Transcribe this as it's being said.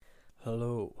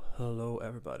Hello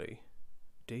everybody.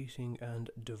 Dating and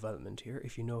development here.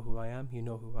 If you know who I am, you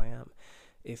know who I am.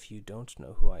 If you don't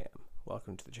know who I am,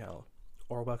 welcome to the channel.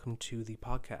 Or welcome to the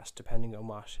podcast, depending on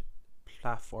what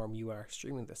platform you are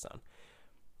streaming this on.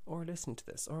 Or listening to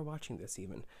this, or watching this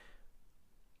even.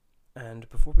 And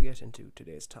before we get into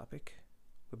today's topic,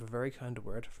 we have a very kind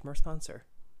word from our sponsor.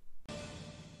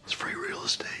 It's free real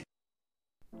estate.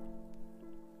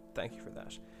 Thank you for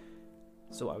that.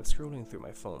 So I was scrolling through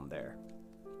my phone there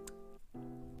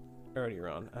earlier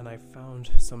on, and I found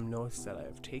some notes that I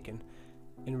have taken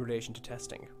in relation to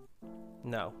testing.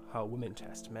 Now, how women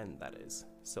test men, that is.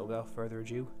 So without further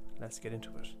ado, let's get into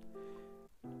it.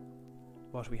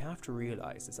 What we have to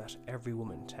realize is that every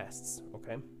woman tests,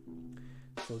 okay?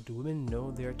 So do women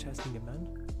know they're testing a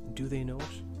man? Do they know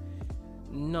it?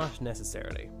 Not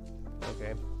necessarily,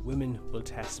 okay? Women will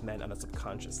test men on a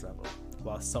subconscious level,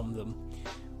 while some of them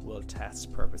will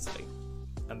test purposely.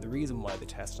 And the reason why they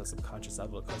test on a subconscious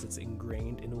level is because it's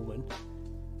ingrained in a woman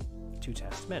to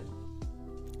test men.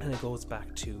 And it goes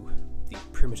back to the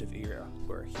primitive era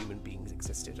where human beings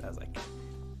existed as like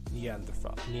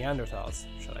Neanderthals,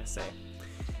 should I say.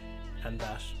 And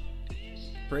that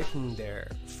breaking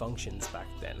their functions back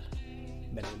then,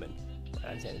 men and women,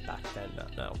 I'm saying back then,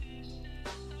 not now.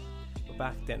 But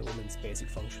back then, a woman's basic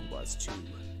function was to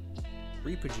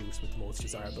reproduce with the most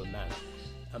desirable man.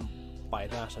 And by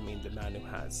that I mean the man who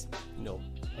has,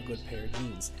 a good pair of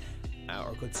jeans,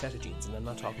 or a good set of jeans, and I'm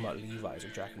not talking about Levi's or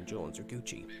Jack and Jones or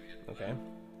Gucci, okay?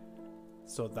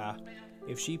 So that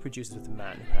if she produces with a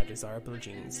man who had desirable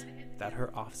genes, that her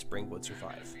offspring would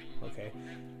survive, okay?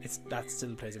 That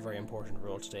still plays a very important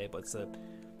role today, but it's a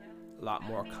lot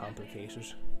more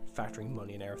complicated, factoring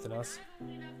money and everything else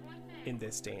in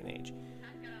this day and age.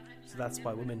 So that's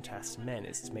why women test men,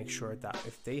 is to make sure that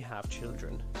if they have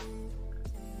children,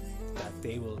 that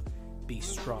they will be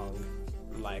strong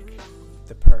like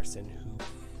the person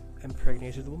who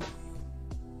impregnated the woman.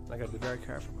 I gotta be very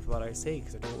careful with what I say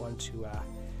because I don't want to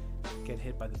get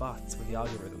hit by the bots with the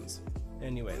algorithms.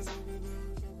 Anyways,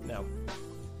 now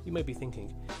you might be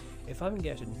thinking, if I'm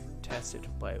getting tested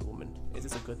by a woman, is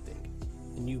this a good thing?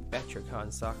 And you bet your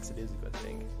con socks it is a good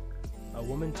thing. A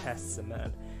woman tests a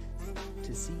man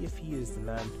to see if he is the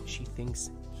man she thinks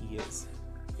he is.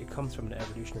 It comes from an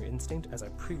evolutionary instinct, as I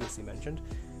previously mentioned,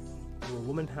 where a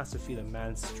woman has to feel a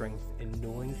man's strength in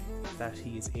knowing that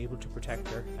he is able to protect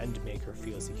her and make her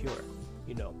feel secure.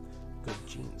 Good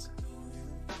genes.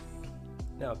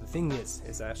 Now, the thing is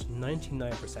that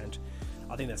 99%,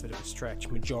 I think that's a bit of a stretch,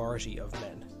 majority of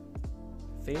men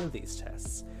fail these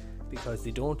tests because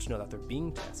they don't know that they're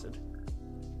being tested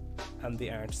and they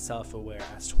aren't self-aware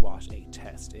as to what a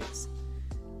test is.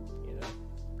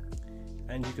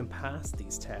 And you can pass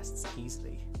these tests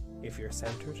easily if you're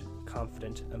centered,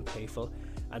 confident and playful,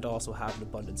 and also have an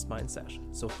abundance mindset.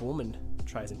 So if a woman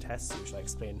tries and tests you, which I'll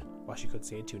explain what she could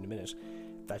say to you in a minute,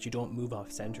 that you don't move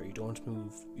off center, you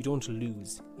don't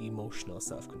lose emotional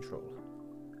self-control.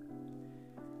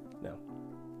 Now,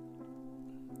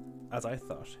 as I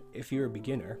thought, if you're a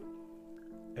beginner,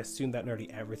 assume that nearly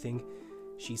everything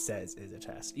she says is a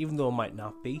test, even though it might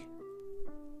not be,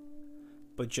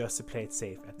 but just to play it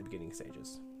safe at the beginning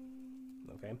stages.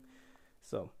 Okay?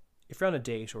 So, if you're on a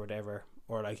date or whatever,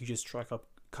 or like you just strike up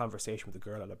conversation with a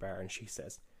girl at a bar and she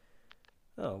says,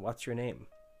 "Oh, what's your name?"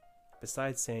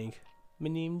 Besides saying, "My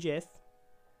name's Jeff,"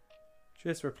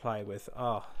 just reply with,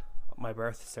 "Oh, my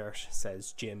birth cert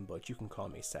says Jim, but you can call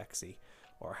me sexy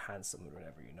or handsome," or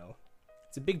whatever,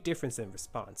 It's a big difference in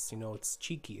response, it's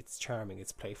cheeky, it's charming,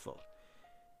 it's playful.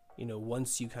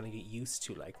 Once you kind of get used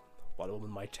to like what a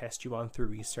woman might test you on through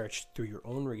research, through your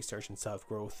own research and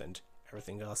self-growth and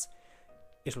everything else,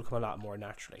 it will come a lot more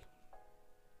naturally.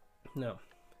 Now,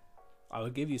 I will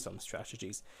give you some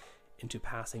strategies into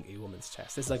passing a woman's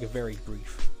test. This is like a very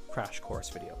brief crash course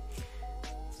video.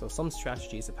 So some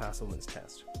strategies to pass a woman's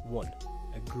test. 1,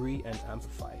 agree and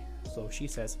amplify. So if she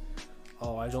says,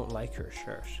 "Oh, I don't like her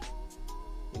shirt,"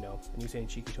 and you say in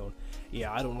cheeky tone,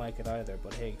 "Yeah, I don't like it either,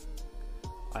 but hey,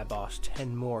 I bought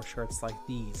 10 more shirts like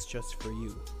these just for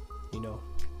you,"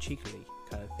 cheekily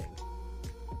kind of thing.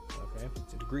 Okay,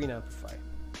 so agree and amplify.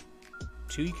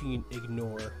 2, you can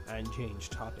ignore and change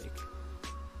topic.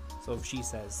 So if she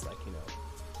says like,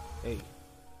 "Hey,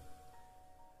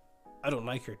 I don't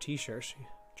like your t-shirt,"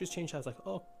 just change that, like,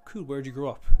 "Oh, cool, where'd you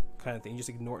grow up?" kind of thing. Just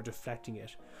ignore deflecting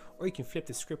it. Or you can flip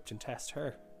the script and test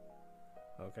her.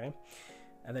 Okay?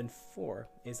 And then 4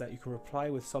 is that you can reply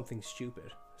with something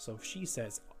stupid. So if she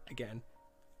says, again,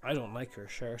 "I don't like her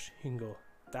shirt," you can go,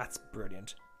 "That's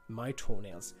brilliant. My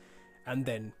toenails." And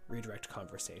then redirect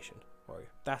conversation. Or,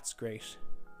 "That's great.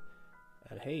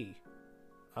 And hey,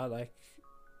 I like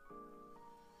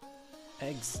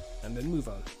eggs, and then move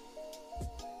on.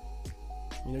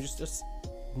 You know, just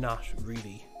not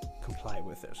really comply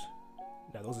with it.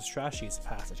 Now, those are strategies to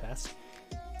pass the test,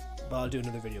 but I'll do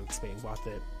another video explaining what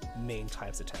the main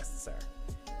types of tests are.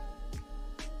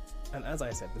 And as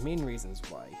I said, the main reasons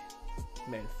why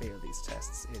men fail these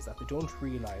tests is that they don't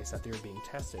realise that they're being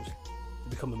tested. They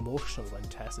become emotional when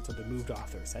tested, so they're moved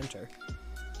off their centre.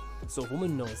 So if a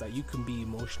woman knows that you can be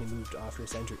emotionally moved off your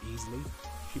centre easily,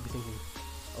 she'd be thinking,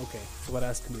 okay, so what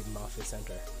else can move them off your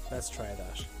centre? Let's try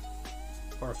that.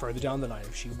 Or further down the line,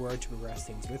 if she were to progress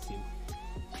things with you,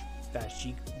 that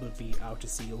she would be out to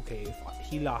see, okay, if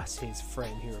he lost his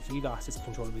frame here, if he lost his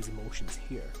control of his emotions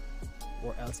here,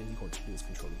 or else is he going to lose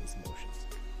control of his emotions?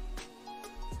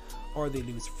 Or they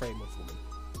lose frame of woman.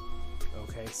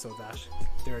 Okay, so that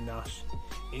they're not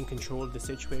in control of the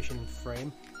situation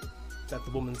frame, that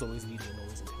the woman's always leading and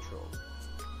always in control.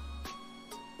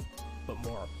 But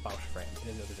more about frame in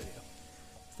another video.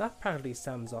 So that practically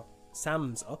sums up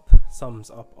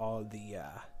all the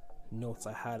notes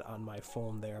I had on my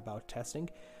phone there about testing.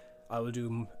 I will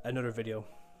do another video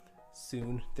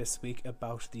soon this week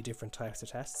about the different types of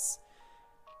tests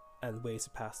and ways to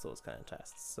pass those kind of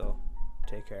tests. So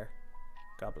take care,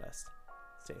 God bless,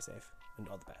 stay safe, and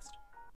all the best.